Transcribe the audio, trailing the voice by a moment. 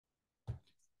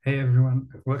Hey everyone,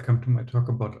 welcome to my talk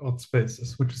about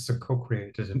AutSPACEs, which is a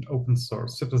co-created and open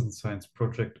source citizen science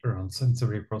project around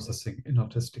sensory processing in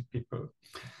autistic people.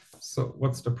 So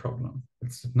what's the problem?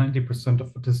 It's that 90%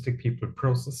 of autistic people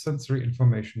process sensory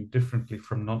information differently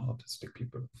from non-autistic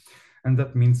people. And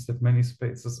that means that many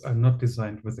spaces are not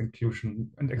designed with inclusion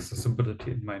and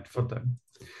accessibility in mind for them.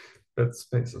 That's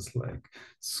spaces like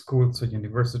schools or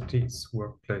universities,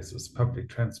 workplaces, public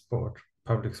transport,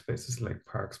 public spaces like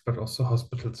parks, but also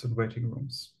hospitals and waiting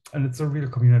rooms. And it's a real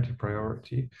community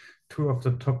priority. Two of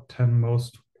the top 10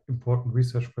 most important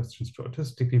research questions to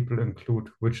autistic people include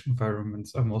which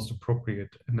environments are most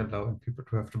appropriate and allowing people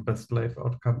to have the best life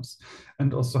outcomes,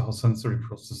 and also how sensory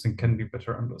processing can be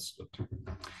better understood.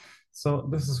 So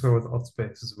this is where with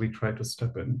AutSPACEs we try to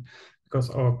step in, because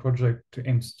our project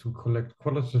aims to collect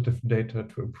qualitative data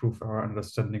to improve our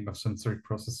understanding of sensory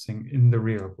processing in the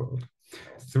real world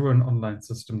through an online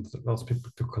system that allows people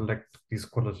to collect these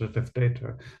qualitative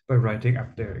data by writing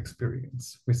up their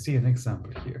experience. We see an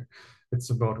example here. It's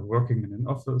about working in an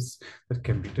office that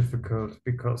can be difficult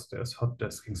because there's hot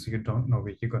desking, so you don't know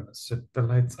where you're going to sit. The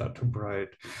lights are too bright,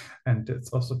 and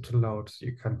it's also too loud, so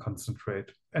you can't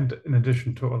concentrate. And in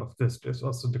addition to all of this, there's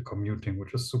also the commuting,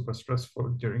 which is super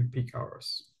stressful during peak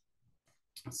hours.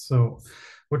 So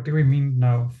what do we mean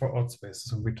now for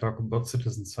AutSPACEs when we talk about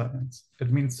citizen science?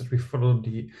 It means that we follow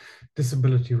the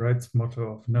disability rights motto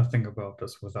of nothing about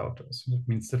us without us. And it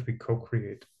means that we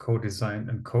co-create, co-design,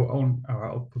 and co-own our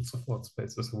outputs of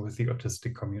AutSPACEs with the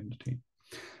autistic community.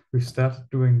 We started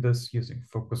doing this using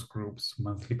focus groups,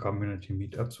 monthly community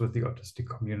meetups with the autistic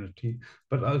community,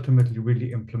 but ultimately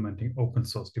really implementing open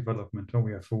source development. And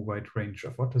we have a wide range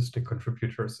of autistic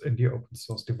contributors in the open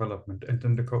source development and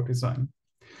in the co-design.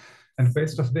 And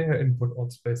based off their input,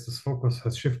 AutSPACEs focus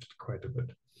has shifted quite a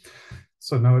bit.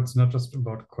 So now it's not just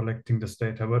about collecting this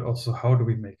data, but also how do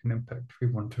we make an impact? We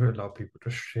want to allow people to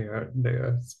share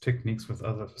their techniques with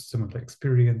others with similar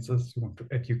experiences. We want to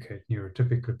educate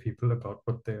neurotypical people about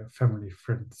what their family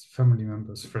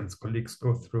members, friends, colleagues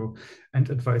go through, and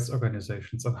advise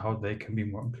organizations on how they can be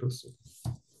more inclusive.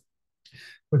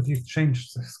 With these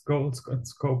changed goals and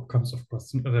scope comes, of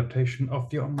course, an adaptation of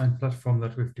the online platform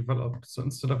that we've developed. So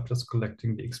instead of just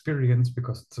collecting the experience,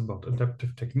 because it's about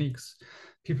adaptive techniques,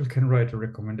 people can write a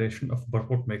recommendation of what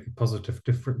would make a positive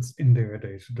difference in their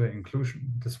day-to-day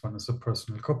inclusion. This one is a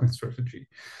personal coping strategy.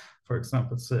 For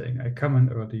example, saying, I come in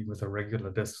early with a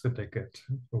regular desk that I get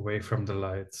away from the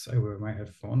lights, I wear my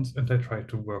headphones, and I try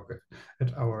to work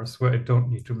at hours where I don't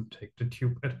need to take the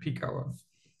tube at peak hour.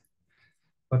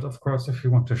 But of course, if we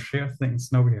want to share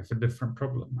things, now we have a different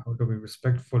problem. How do we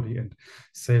respectfully and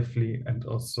safely and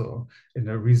also in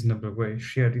a reasonable way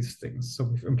share these things? So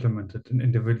we've implemented an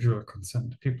individual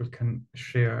consent. People can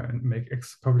share and make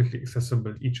publicly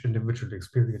accessible each individual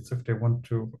experience if they want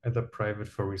to, either private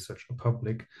for research or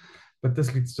public. But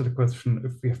this leads to the question,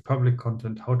 if we have public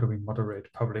content, how do we moderate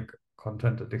public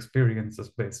content and experiences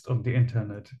based on the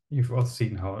internet? You've all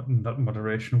seen how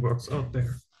moderation works out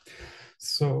there.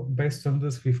 So based on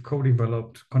this, we've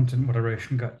co-developed content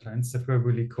moderation guidelines that were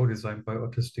really co-designed by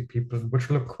autistic people, which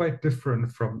look quite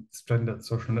different from standard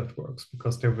social networks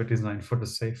because they were designed for the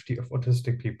safety of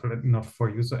autistic people and not for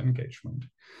user engagement.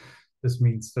 This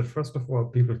means that, first of all,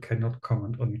 people cannot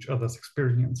comment on each other's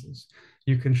experiences.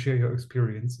 You can share your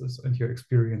experiences, and your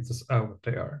experiences are what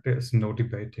they are. There is no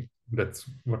debating. That's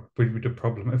what would be the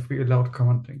problem if we allowed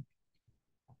commenting.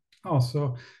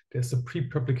 Also, there's a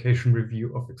pre-publication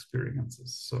review of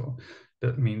experiences. So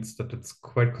that means that it's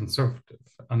quite conservative,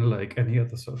 unlike any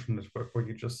other social network where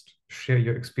you just share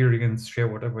your experience, share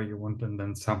whatever you want, and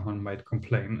then someone might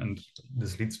complain, and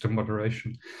this leads to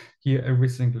moderation. Here, every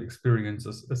single experience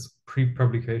is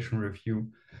pre-publication review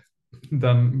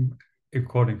done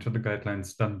according to the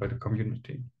guidelines done by the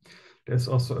community. There's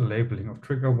also a labeling of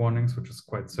trigger warnings, which is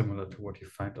quite similar to what you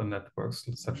find on networks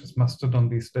such as Mastodon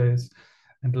these days.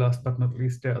 And last but not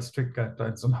least, there are strict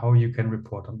guidelines on how you can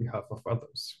report on behalf of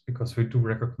others, because we do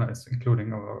recognize,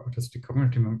 including our autistic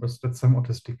community members, that some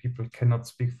autistic people cannot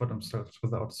speak for themselves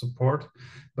without support,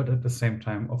 but at the same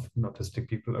time, often autistic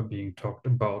people are being talked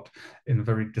about in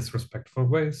very disrespectful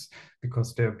ways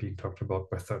because they're being talked about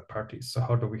by third parties. So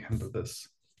how do we handle this?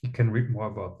 You can read more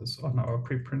about this on our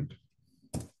preprint.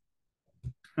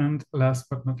 And last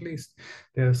but not least,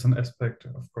 there's an aspect,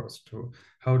 of course, to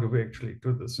how do we actually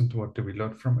do this and what do we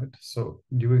learn from it? So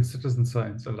doing citizen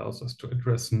science allows us to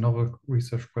address novel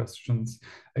research questions,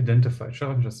 identify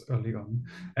challenges early on,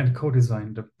 and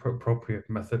co-design the appropriate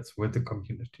methods with the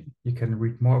community. You can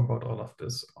read more about all of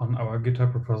this on our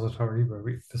GitHub repository, where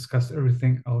we discuss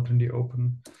everything out in the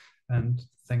open. And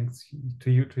thanks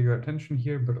to you, to your attention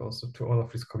here, but also to all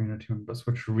of these community members,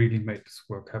 which really made this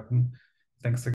work happen. Thanks again.